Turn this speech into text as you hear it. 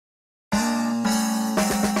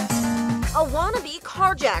A wannabe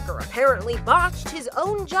carjacker apparently botched his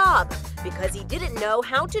own job because he didn't know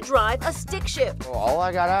how to drive a stick shift. Well, all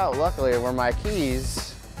I got out, luckily, were my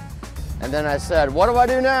keys. And then I said, what do I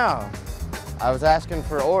do now? I was asking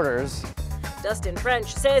for orders. Dustin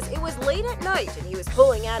French says it was late at night and he was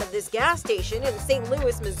pulling out of this gas station in St.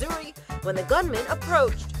 Louis, Missouri, when the gunman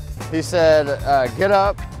approached. He said, get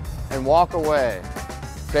up and walk away.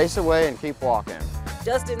 Face away and keep walking.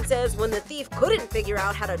 Dustin says when the thief couldn't figure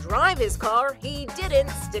out how to drive his car, he didn't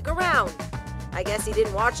stick around. I guess he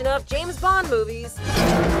didn't watch enough James Bond movies.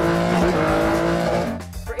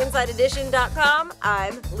 For InsideEdition.com,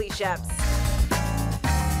 I'm Lee Sheps.